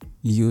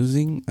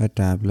Using a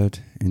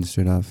tablet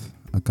instead of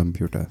a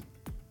computer.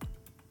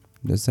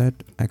 Does that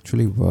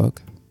actually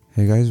work?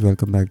 Hey guys,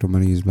 welcome back to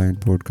Money is Blind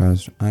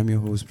podcast. I'm your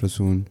host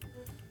Prasoon,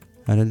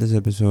 and in this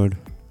episode,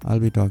 I'll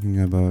be talking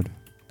about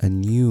a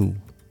new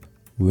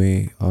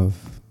way of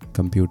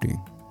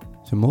computing.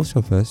 So most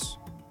of us,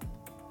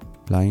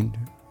 blind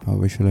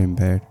or visually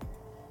impaired,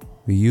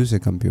 we use a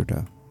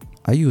computer.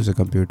 I use a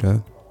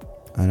computer,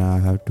 and I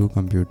have two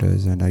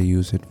computers, and I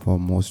use it for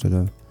most of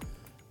the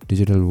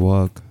digital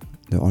work,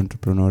 the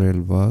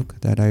entrepreneurial work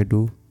that I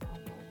do,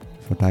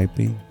 for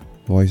typing,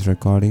 voice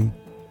recording,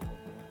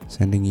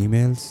 sending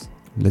emails,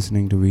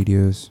 listening to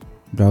videos,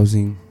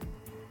 browsing,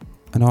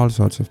 and all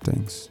sorts of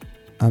things.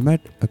 I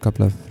met a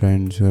couple of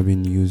friends who have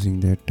been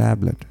using their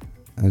tablet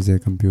as their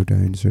computer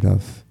instead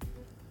of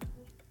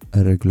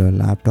a regular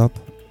laptop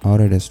or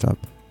a desktop.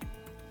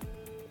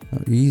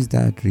 Now, is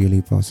that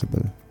really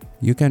possible?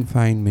 You can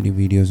find many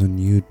videos on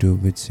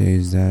YouTube which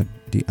says that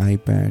the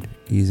iPad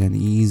is an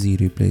easy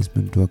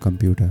replacement to a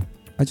computer.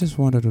 I just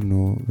wanted to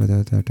know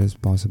whether that is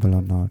possible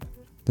or not.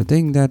 The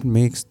thing that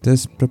makes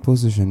this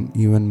proposition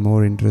even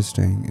more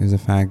interesting is the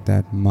fact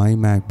that my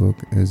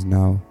MacBook is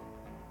now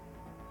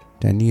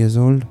 10 years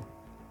old,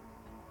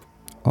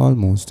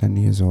 almost 10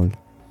 years old,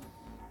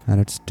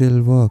 and it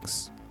still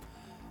works.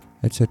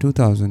 It's a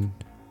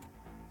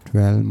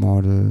 2012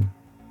 model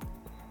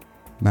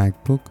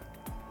MacBook.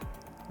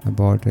 I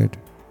bought it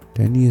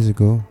 10 years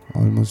ago,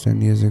 almost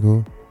 10 years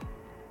ago.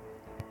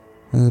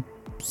 And the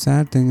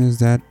sad thing is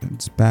that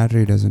its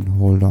battery doesn't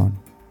hold on.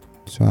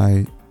 So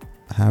I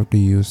have to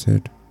use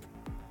it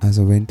as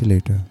a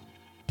ventilator.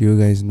 Do you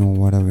guys know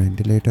what a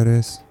ventilator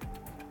is?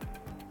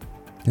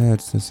 Yeah,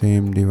 it's the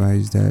same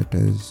device that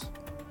is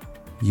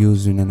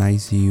used in an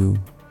ICU.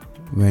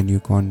 When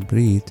you can't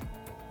breathe,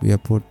 we are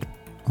put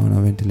on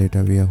a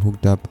ventilator. We are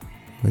hooked up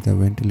with a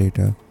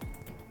ventilator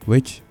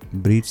which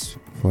breathes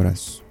for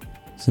us.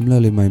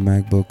 Similarly, my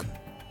MacBook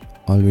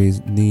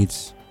always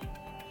needs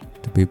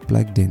to be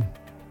plugged in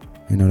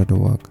order to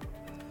work.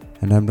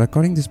 And I'm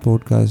recording this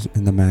podcast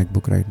in the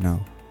MacBook right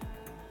now.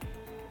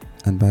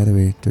 And by the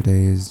way,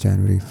 today is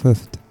January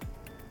 5th,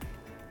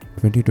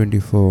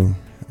 2024,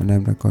 and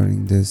I'm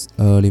recording this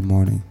early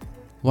morning.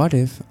 What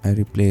if I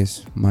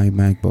replace my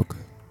MacBook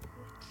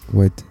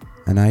with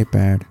an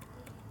iPad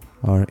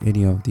or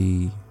any of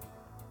the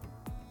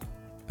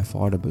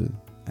affordable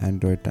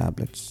Android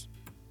tablets?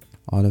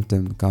 All of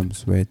them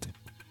comes with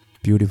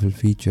beautiful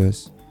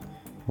features,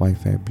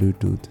 Wi-Fi,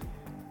 Bluetooth,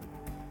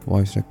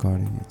 voice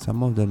recording.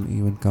 Some of them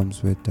even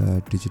comes with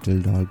digital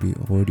Dolby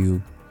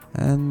audio,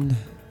 and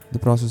the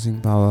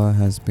processing power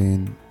has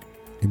been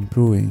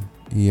improving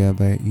year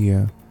by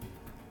year.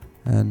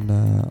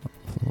 And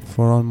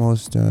for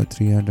almost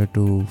 $300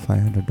 to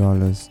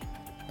 $500,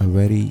 a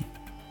very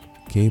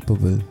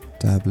capable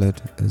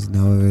tablet is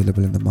now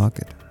available in the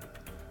market.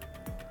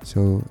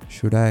 So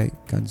should I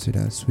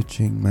consider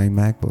switching my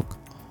MacBook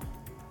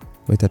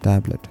with a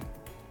tablet?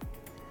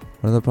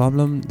 Well, the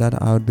problem that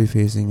I would be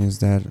facing is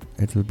that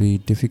it will be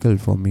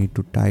difficult for me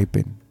to type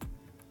in.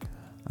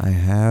 I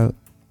have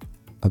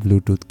a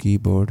Bluetooth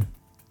keyboard.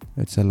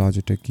 It's a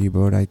Logitech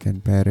keyboard. I can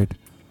pair it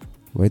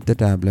with the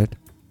tablet,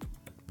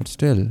 but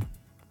still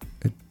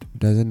it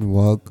doesn't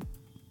work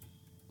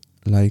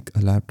like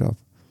a laptop.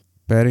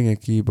 Pairing a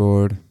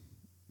keyboard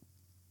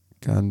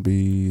can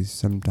be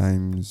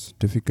sometimes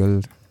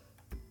difficult.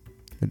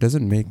 It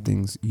doesn't make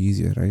things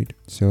easier, right?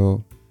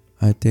 So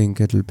I think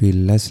it will be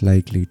less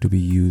likely to be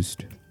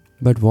used.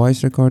 But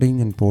voice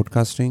recording and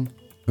podcasting,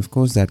 of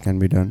course that can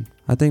be done.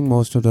 I think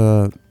most of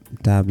the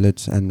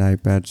tablets and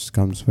iPads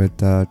comes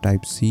with a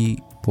Type-C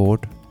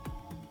port.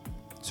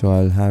 So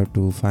I'll have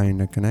to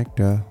find a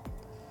connector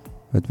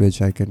with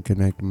which I can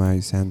connect my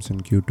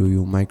Samsung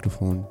Q2U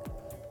microphone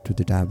to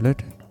the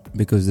tablet.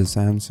 Because the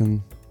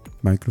Samsung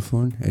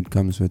microphone, it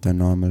comes with a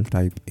normal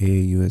Type-A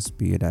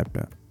USB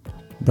adapter.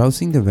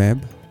 Browsing the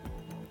web,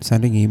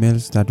 sending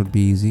emails, that would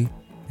be easy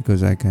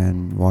because I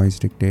can voice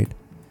dictate.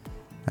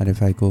 And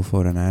if I go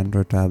for an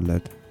Android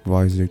tablet,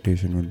 voice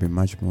dictation would be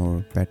much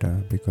more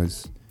better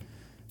because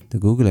the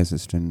Google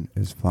Assistant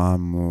is far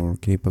more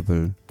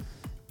capable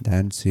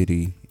than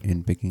Siri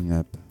in picking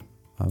up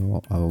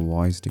our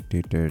voice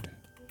dictated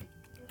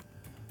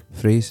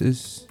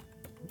phrases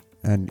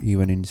and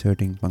even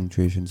inserting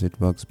punctuations. It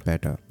works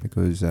better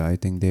because I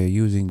think they're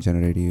using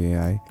generative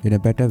AI in a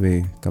better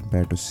way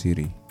compared to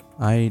Siri.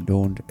 I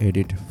don't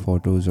edit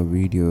photos or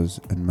videos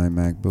in my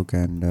MacBook,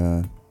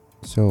 and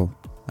so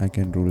I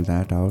can rule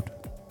that out.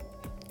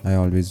 I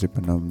always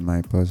depend on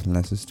my personal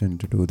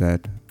assistant to do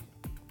that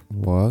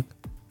work.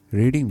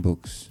 Reading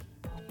books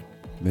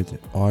with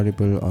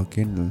Audible or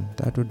Kindle,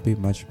 that would be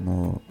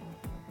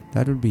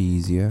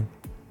easier,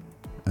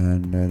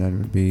 and that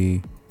would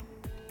be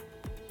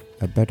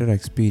a better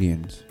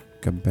experience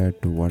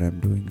compared to what I'm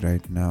doing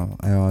right now.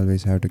 I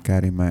always have to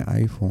carry my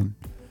iPhone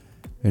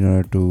in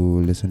order to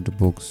listen to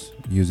books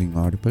using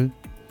Audible,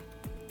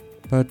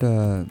 but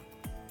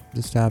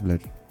this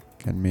tablet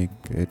can make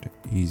it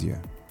easier.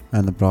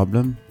 And the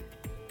problem,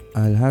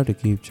 I'll have to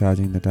keep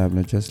charging the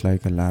tablet just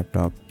like a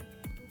laptop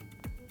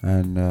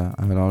And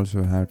I will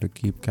also have to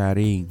keep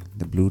carrying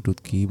the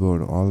Bluetooth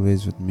keyboard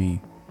always with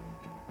me,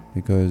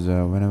 because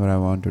whenever I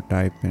want to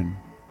type in,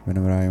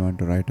 whenever I want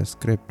to write a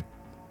script,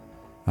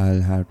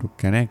 I'll have to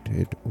connect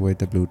it with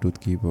the Bluetooth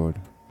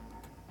keyboard.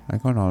 I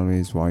can't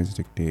always voice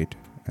dictate,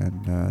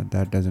 and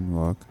that doesn't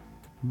work.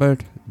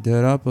 But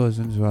there are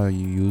persons who are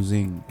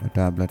using a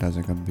tablet as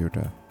a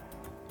computer.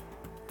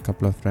 A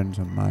couple of friends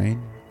of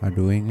mine are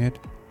doing it.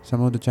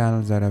 Some of the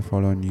channels that I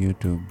follow on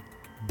YouTube,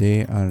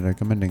 they are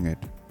recommending it.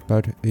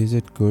 But is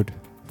it good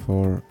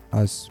for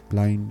us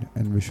blind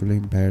and visually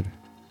impaired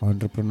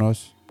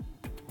entrepreneurs?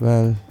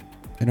 Well,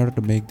 in order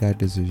to make that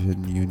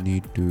decision, you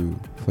need to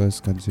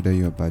first consider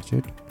your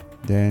budget.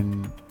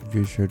 Then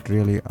you should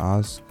really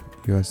ask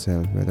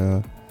yourself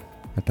whether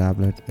a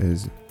tablet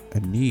is a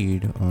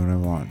need or a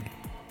want.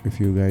 If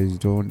you guys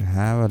don't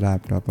have a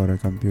laptop or a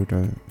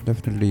computer,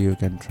 definitely you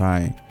can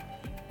try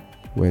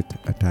with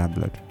a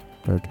tablet.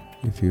 But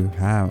if you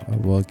have a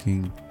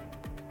working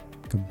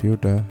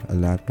computer, a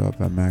laptop,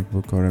 a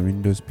MacBook or a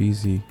Windows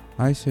PC,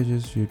 I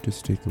suggest you to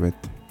stick with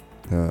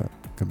the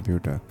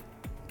computer.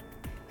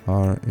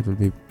 Or it will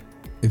be,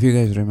 if you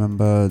guys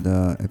remember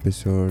the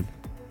episode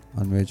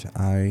on which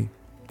I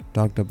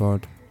talked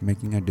about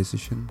making a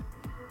decision,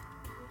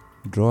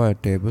 draw a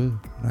table,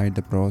 write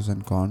the pros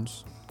and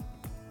cons,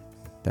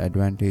 the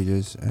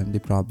advantages and the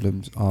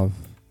problems of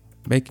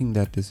making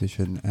that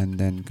decision, and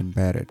then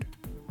compare it.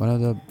 One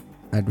of the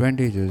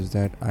advantages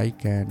that I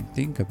can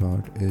think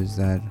about is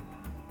that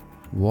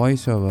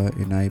voiceover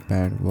in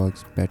iPad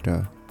works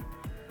better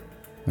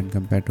when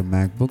compared to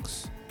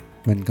MacBooks.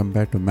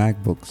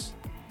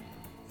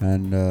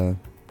 And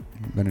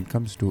when it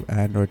comes to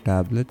Android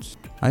tablets,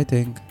 I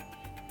think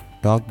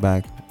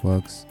TalkBack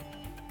works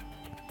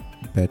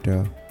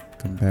better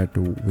compared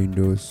to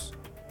Windows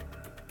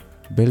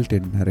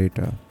built-in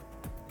narrator.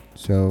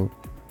 So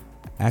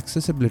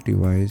accessibility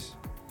wise,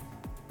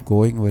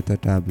 going with a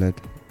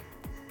tablet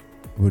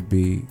would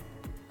be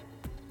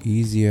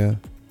easier,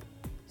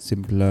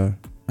 simpler,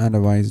 and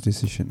a wise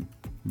decision.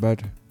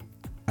 But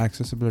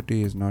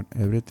accessibility is not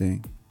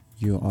everything.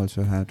 You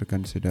also have to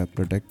consider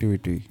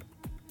productivity.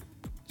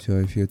 So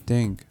if you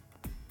think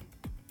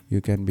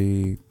you can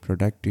be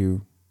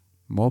productive,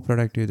 more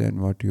productive than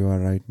what you are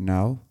right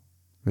now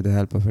with the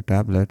help of a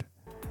tablet,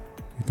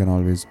 you can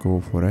always go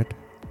for it.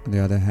 On the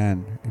other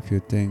hand, if you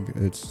think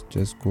it's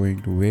just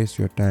going to waste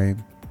your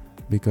time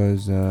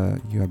because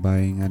you are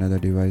buying another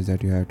device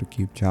that you have to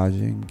keep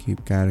charging,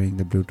 keep carrying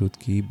the Bluetooth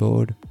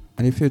keyboard,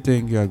 and if you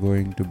think you are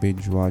going to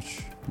binge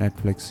watch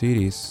Netflix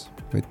series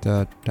with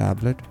a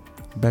tablet,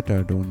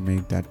 better don't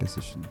make that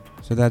decision.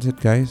 So that's it,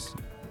 guys.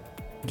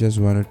 Just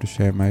wanted to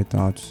share my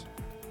thoughts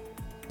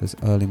this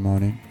early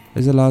morning.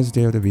 It's the last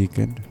day of the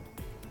weekend.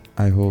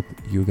 I hope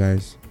you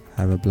guys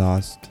have a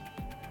blast.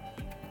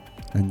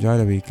 Enjoy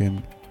the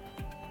weekend.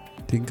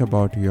 Think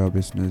about your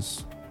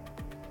business.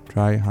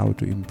 Try how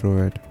to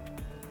improve it.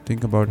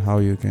 Think about how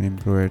you can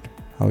improve it,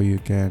 how you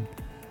can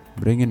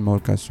bring in more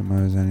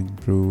customers and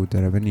improve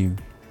the revenue.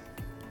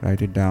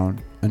 Write it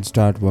down and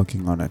start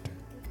working on it.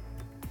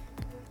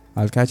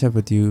 I'll catch up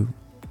with you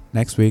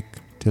next week.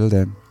 Till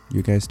then,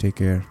 you guys take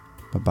care.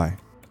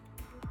 Bye-bye.